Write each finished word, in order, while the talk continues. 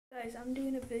Guys, I'm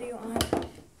doing a video on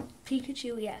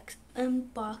Pikachu EX,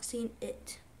 unboxing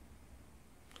it.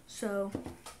 So,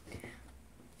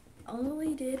 I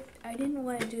didn't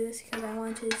want to do this because I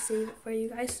wanted to save it for you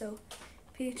guys. So,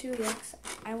 Pikachu EX,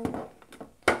 okay,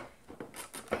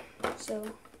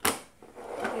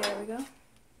 there we go.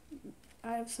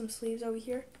 I have some sleeves over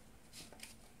here.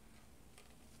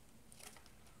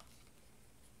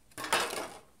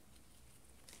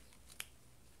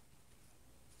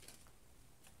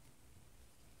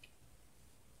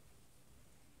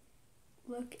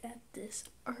 Look at this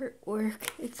artwork.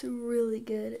 It's really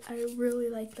good. I really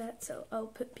like that. So I'll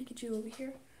put Pikachu over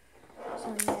here.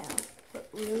 So now, what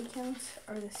really counts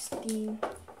are the Steam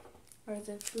or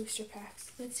the booster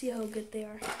packs. Let's see how good they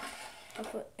are. I'll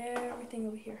put everything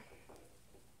over here.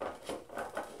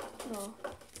 Oh,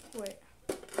 wait.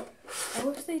 I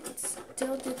wish they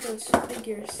still did those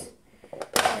figures.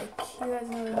 Like, you guys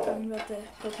know what I'm talking about, the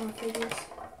Pokemon figures.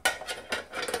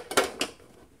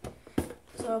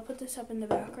 So I'll put this up in the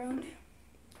background.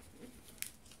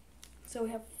 So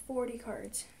we have 40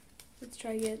 cards. Let's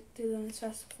try to get through them as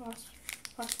fast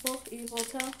as possible.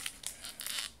 Evoltail.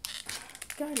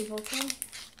 God, Evoltail.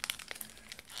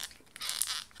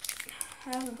 I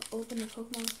haven't opened a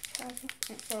Pokemon pack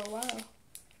for a while.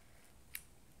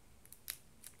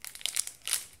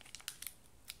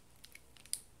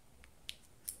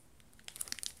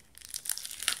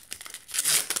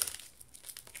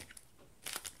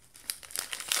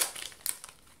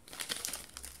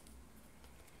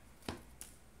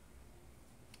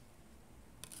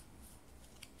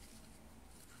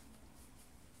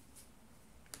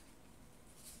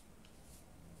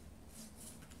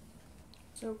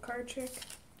 So Card Trick,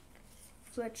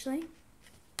 Fletchling,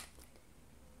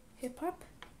 Hip Hop,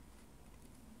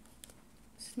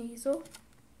 Sneasel,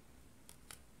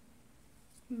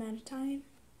 Manatine,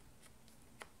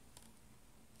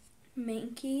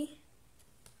 Mankey,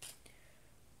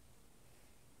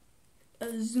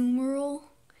 Azumarill,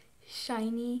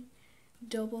 shiny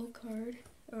double card,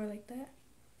 or like that.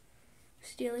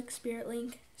 Steelix, Spirit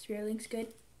Link's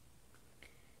good.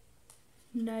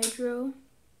 Nitro.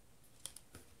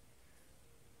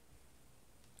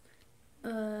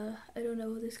 I don't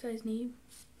know this guy's name.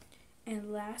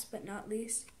 And last but not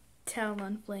least,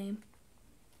 Talonflame.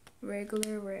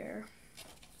 Regular rare.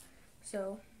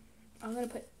 So, I'm going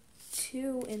to put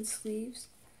 2 in sleeves.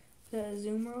 The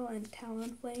Azumarill and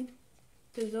Talonflame.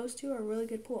 Because those 2 are really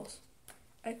good pulls.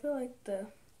 I feel like the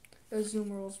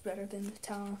Azumarill's better than the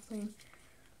Talonflame.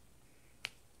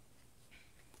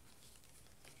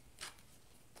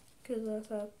 Because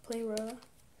of Playra.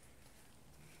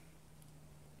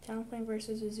 Talonflame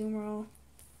versus Azumarill.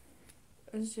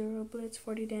 Azuro Blitz,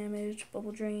 40 damage.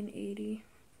 Bubble Drain, 80.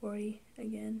 40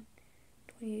 again.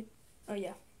 28. Oh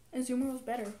yeah. Azumarill's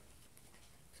better.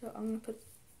 So I'm going to put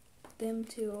them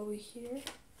 2 over here.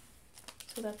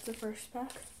 So that's the first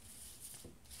pack.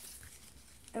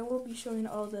 I will be showing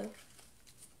all the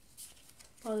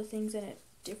things in a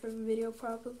different video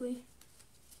probably.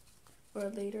 Or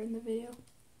later in the video.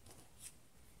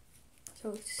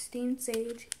 So Steam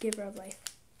Sage, Giver of Life.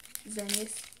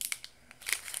 Xerneas.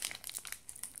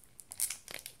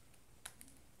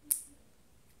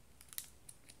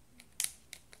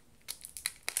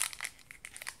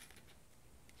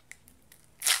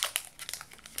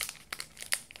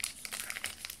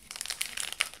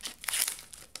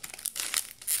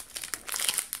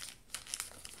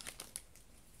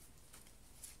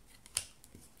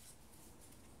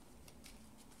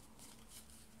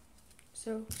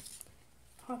 So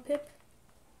Hoppip,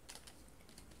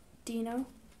 Dino,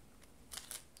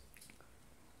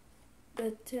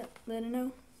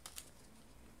 Letino,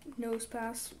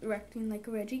 Nosepass, erecting like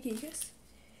a Regigigas,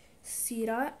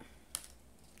 Seedot,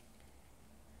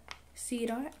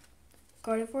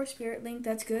 Gardevoir, Spirit Link,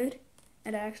 that's good,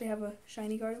 and I actually have a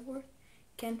shiny Gardevoir,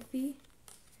 Kenphi,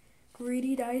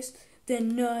 Greedy Dice,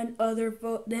 then none other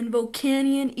than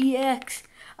Volcanion EX.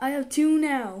 I have 2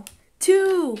 now.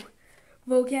 2!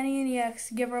 Volcanion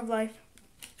EX, Giver of Life.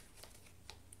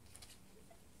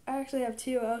 I actually have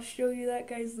 2. I'll show you that,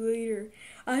 guys, later.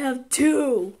 I have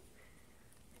 2!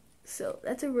 So,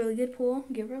 that's a really good pull.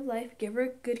 Giver of Life.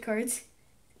 Giver good cards.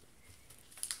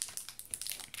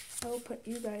 I'll put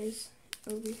you guys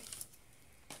over here.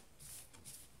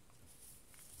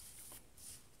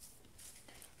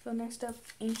 So, next up,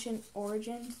 Ancient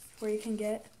Origins, where you can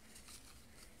get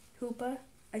Hoopa.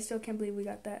 I still can't believe we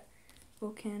got that.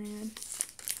 Volcanion.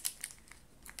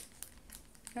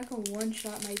 I can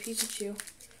one-shot my Pikachu.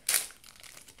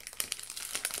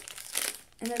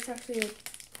 And that's actually a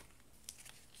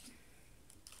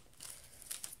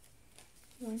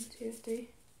 1, 2, 3.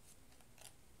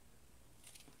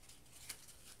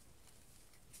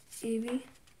 Eevee,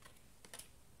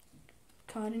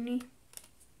 Cottonee,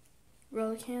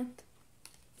 Relicanth,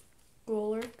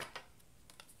 Golurk,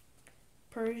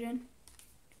 Persian,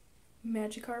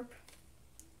 Magikarp,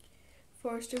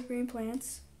 Forest of Green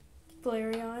Plants,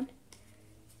 Flareon,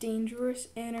 Dangerous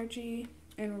Energy,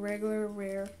 and regular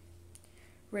rare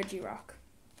Regirock.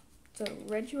 So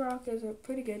Regirock is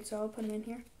pretty good, so I'll put him in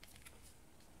here.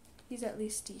 He's at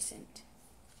least decent.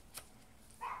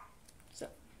 So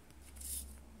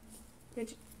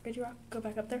Regirock, go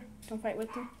back up there. Don't fight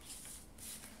with him.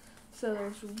 So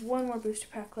there's one more booster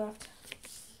pack left.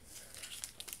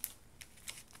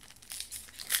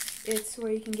 It's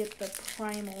where you can get the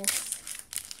primals.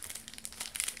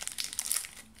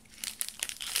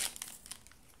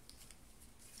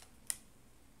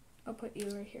 I'll put you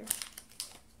right here.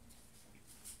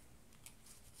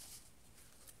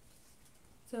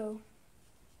 So,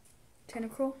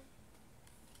 Tentacruel,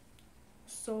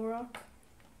 Solrock,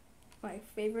 my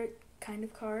favorite kind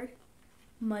of card,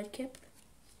 Mudkip,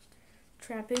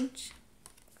 Trapinch,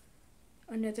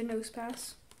 another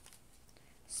Nosepass,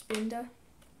 Spinda,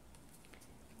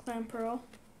 Clamperl,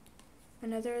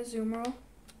 another Azumarill,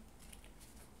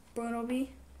 Bunnelby,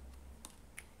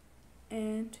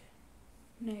 and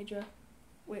Nidra.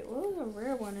 Wait, what was a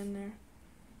rare one in there?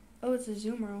 Oh, it's a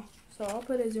Azumarill. So I'll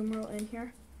put a Azumarill in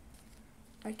here.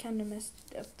 I kind of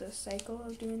messed up the cycle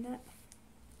of doing that.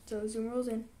 So Azumarill's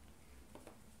in.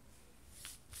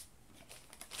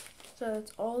 So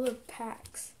that's all the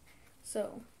packs.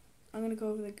 So I'm going to go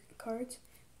over the cards.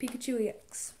 Pikachu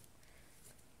EX.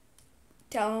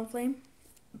 Talonflame.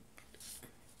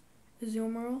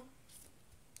 Azumarill.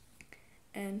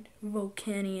 And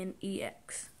Volcanion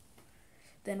EX.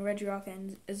 Then Regirock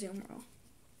and Azumarill.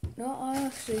 No, I'll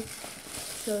actually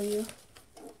show you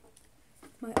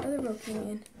my other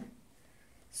Volcanion.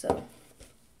 So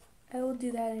I will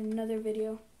do that in another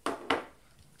video.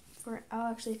 I'll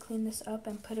actually clean this up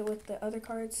and put it with the other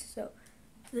cards. So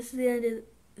this is the end of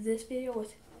this video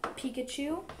with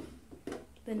Pikachu.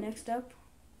 The next up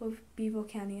will be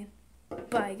Volcanion.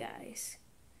 Bye, guys.